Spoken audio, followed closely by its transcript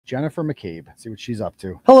Jennifer McCabe. See what she's up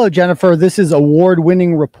to. Hello, Jennifer. This is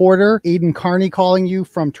award-winning reporter Aidan Carney calling you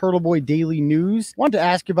from Turtleboy Daily News. Wanted to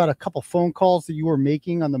ask you about a couple phone calls that you were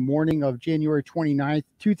making on the morning of January 29th,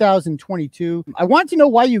 2022. I want to know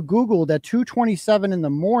why you Googled at 2:27 in the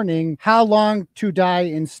morning, how long to die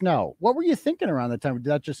in snow. What were you thinking around that time? Did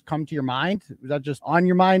that just come to your mind? Was that just on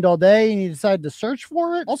your mind all day and you decided to search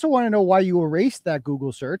for it? Also want to know why you erased that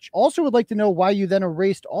Google search. Also would like to know why you then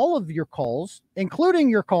erased all of your calls, including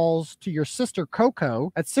your calls to your sister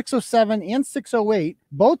Coco at 6:07 and 6:08,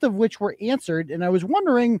 both of which were answered. And I was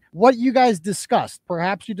wondering what you guys discussed.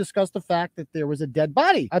 Perhaps you discussed the fact that there was a dead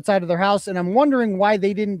body outside of their house, and I'm wondering why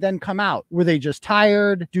they didn't then come out. Were they just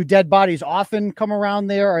tired? Do dead bodies often come around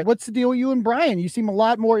there? Or what's the deal with you and Brian? You seem a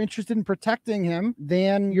lot more interested in protecting him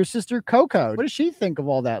than your sister Coco. What does she think of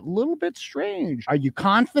all that? A little bit strange. Are you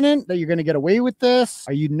confident that you're going to get away with this?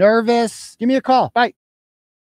 Are you nervous? Give me a call. Bye.